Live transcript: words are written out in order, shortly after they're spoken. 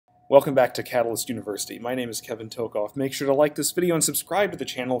Welcome back to Catalyst University. My name is Kevin Tokoph. Make sure to like this video and subscribe to the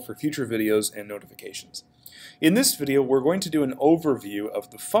channel for future videos and notifications. In this video, we're going to do an overview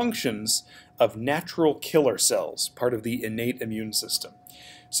of the functions of natural killer cells, part of the innate immune system.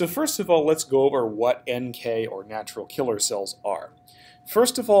 So first of all, let's go over what NK or natural killer cells are.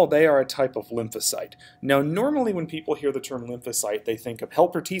 First of all, they are a type of lymphocyte. Now, normally when people hear the term lymphocyte, they think of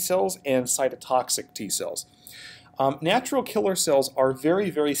helper T cells and cytotoxic T cells. Natural killer cells are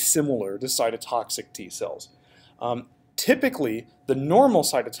very, very similar to cytotoxic T cells. Typically, the normal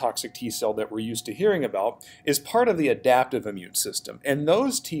cytotoxic T cell that we're used to hearing about is part of the adaptive immune system, and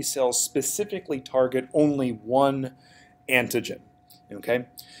those T cells specifically target only one antigen. Okay?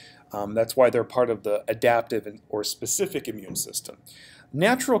 That's why they're part of the adaptive or specific immune system.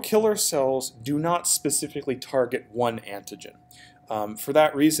 Natural killer cells do not specifically target one antigen. For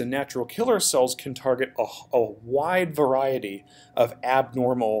that reason, natural killer cells can target a wide variety of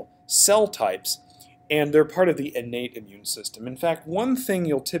abnormal cell types, and they're part of the innate immune system. In fact, one thing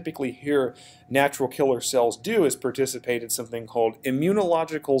you'll typically hear natural killer cells do is participate in something called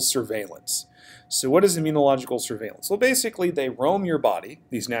immunological surveillance. So what is immunological surveillance? Well, basically they roam your body,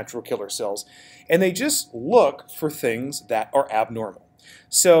 these natural killer cells, and they just look for things that are abnormal.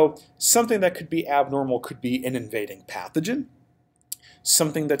 So something that could be abnormal could be an invading pathogen.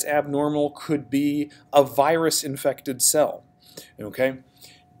 Something that's abnormal could be a virus-infected cell. Okay?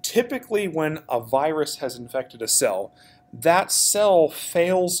 Typically, when a virus has infected a cell, that cell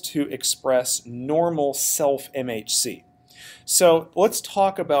fails to express normal self-MHC. So let's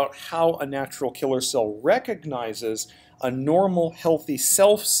talk about how a natural killer cell recognizes a normal, healthy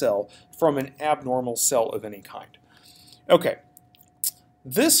self cell from an abnormal cell of any kind. Okay.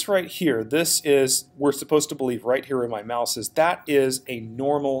 This right here, this is, we're supposed to believe right here where my mouse is, that is a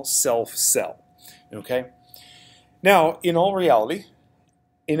normal self cell. Okay? Now, in all reality,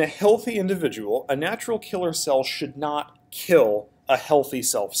 in a healthy individual, a natural killer cell should not kill a healthy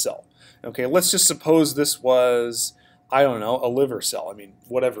self cell. Okay, let's just suppose this was, I don't know, a liver cell. I mean,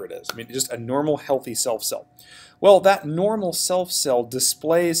 whatever it is. I mean, just a normal, healthy self cell. Well, that normal self cell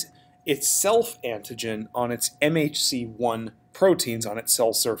displays its self-antigen on its MHC1 proteins on its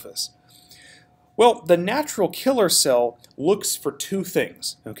cell surface. Well, the natural killer cell looks for two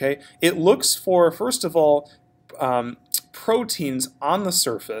things, okay? It looks for, first of all, proteins on the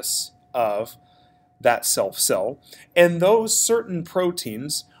surface of that self cell, and those certain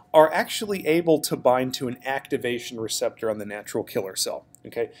proteins are actually able to bind to an activation receptor on the natural killer cell.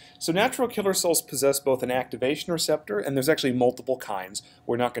 Okay, so natural killer cells possess both an activation receptor, and there's actually multiple kinds.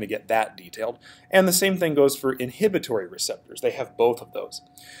 We're not going to get that detailed. And the same thing goes for inhibitory receptors. They have both of those.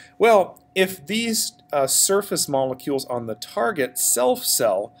 Well, if these surface molecules on the target self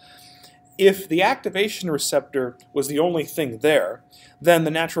cell, if the activation receptor was the only thing there, then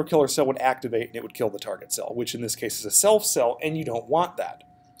the natural killer cell would activate and it would kill the target cell, which in this case is a self cell, and you don't want that.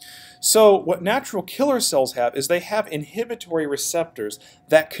 So what natural killer cells have is they have inhibitory receptors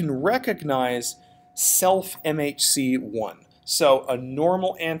that can recognize self-MHC1. So a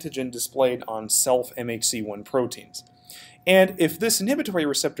normal antigen displayed on self-MHC1 proteins. And if this inhibitory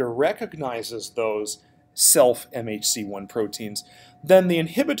receptor recognizes those self-MHC1 proteins, then the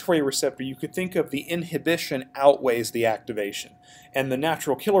inhibitory receptor, you could think of the inhibition outweighs the activation. And the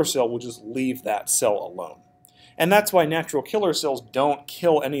natural killer cell will just leave that cell alone. And that's why natural killer cells don't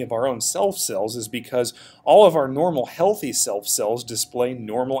kill any of our own self cells, is because all of our normal healthy self cells display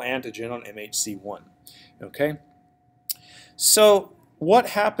normal antigen on MHC1. Okay? So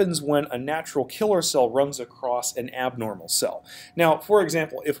what happens when a natural killer cell runs across an abnormal cell? Now, for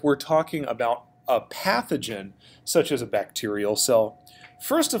example, if we're talking about a pathogen, such as a bacterial cell,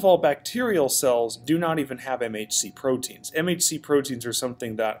 first of all, bacterial cells do not even have MHC proteins. MHC proteins are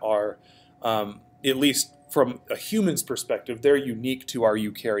something that are, at least from a human's perspective, they're unique to our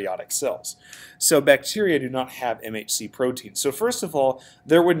eukaryotic cells. So bacteria do not have MHC proteins. So first of all,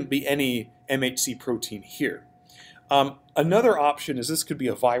 there wouldn't be any MHC protein here. Another option is this could be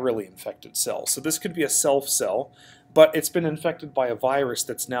a virally infected cell. So this could be a self cell, but it's been infected by a virus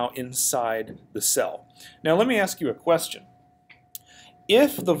that's now inside the cell. Now let me ask you a question.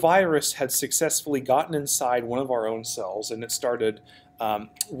 If the virus had successfully gotten inside one of our own cells and it started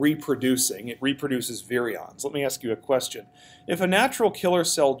reproducing, it reproduces virions. Let me ask you a question. If a natural killer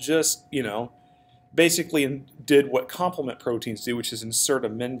cell just, basically did what complement proteins do, which is insert a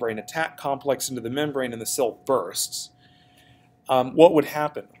membrane attack complex into the membrane and the cell bursts, what would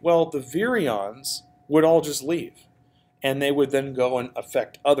happen? Well, the virions would all just leave. and they would then go and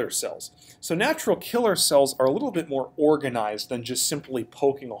affect other cells. So natural killer cells are a little bit more organized than just simply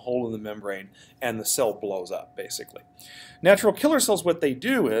poking a hole in the membrane and the cell blows up, basically. Natural killer cells, what they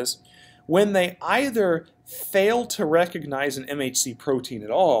do is, when they either fail to recognize an MHC protein at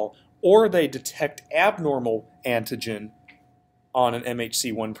all, or they detect abnormal antigen on an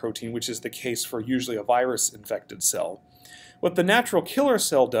MHC1 protein, which is the case for usually a virus-infected cell, what the natural killer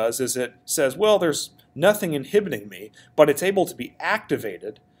cell does is it says, well, there's nothing inhibiting me, but it's able to be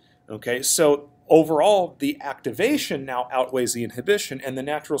activated. Okay, so overall, the activation now outweighs the inhibition, and the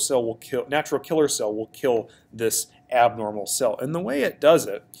natural killer cell will kill this abnormal cell. And the way it does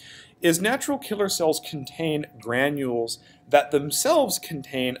it is natural killer cells contain granules that themselves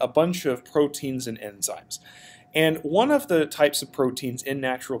contain a bunch of proteins and enzymes. And one of the types of proteins in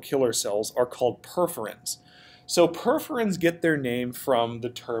natural killer cells are called perforins. So perforins get their name from the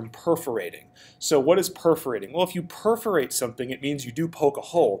term perforating. So what is perforating? Well, if you perforate something, it means you do poke a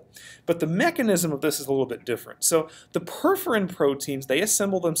hole. But the mechanism of this is a little bit different. So the perforin proteins, they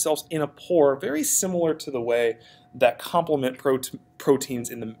assemble themselves in a pore, very similar to the way that complement proteins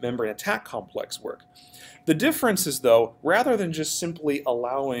in the membrane attack complex work. The difference is, though, rather than just simply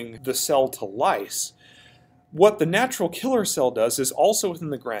allowing the cell to lyse, what the natural killer cell does is also within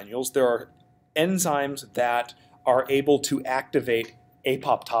the granules, there are enzymes that are able to activate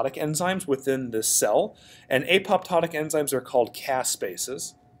apoptotic enzymes within this cell. And apoptotic enzymes are called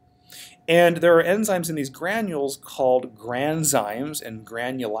caspases. And there are enzymes in these granules called granzymes and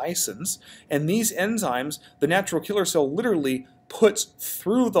granulysins. And these enzymes, the natural killer cell literally puts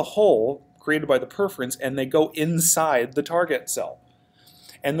through the hole created by the perforins, and they go inside the target cell.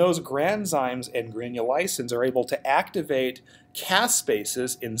 And those granzymes and granulysins are able to activate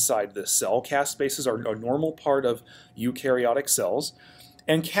caspases inside this cell. Caspases are a normal part of eukaryotic cells,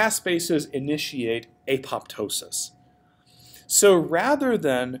 and caspases initiate apoptosis. So rather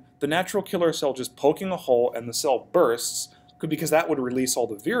than the natural killer cell just poking a hole and the cell bursts, because that would release all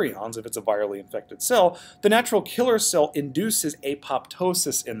the virions if it's a virally infected cell, the natural killer cell induces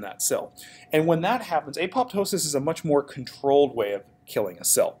apoptosis in that cell. And when that happens, apoptosis is a much more controlled way of killing a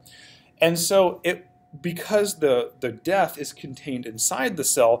cell. And so because the death is contained inside the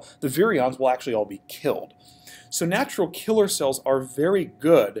cell, the virions will actually all be killed. So natural killer cells are very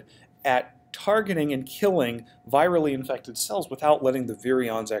good at targeting and killing virally infected cells without letting the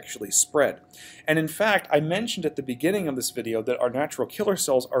virions actually spread. And in fact, I mentioned at the beginning of this video that our natural killer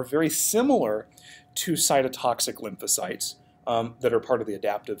cells are very similar to cytotoxic lymphocytes that are part of the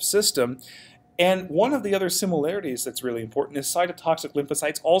adaptive system. And one of the other similarities that's really important is cytotoxic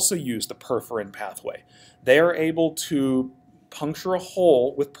lymphocytes also use the perforin pathway. They are able to puncture a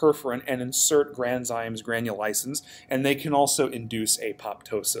hole with perforin and insert granzymes, granulysins, and they can also induce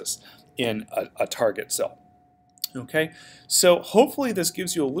apoptosis in a target cell. Okay, so hopefully this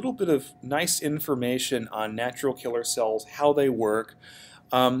gives you a little bit of nice information on natural killer cells, how they work.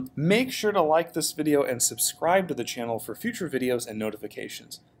 Make sure to like this video and subscribe to the channel for future videos and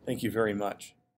notifications. Thank you very much.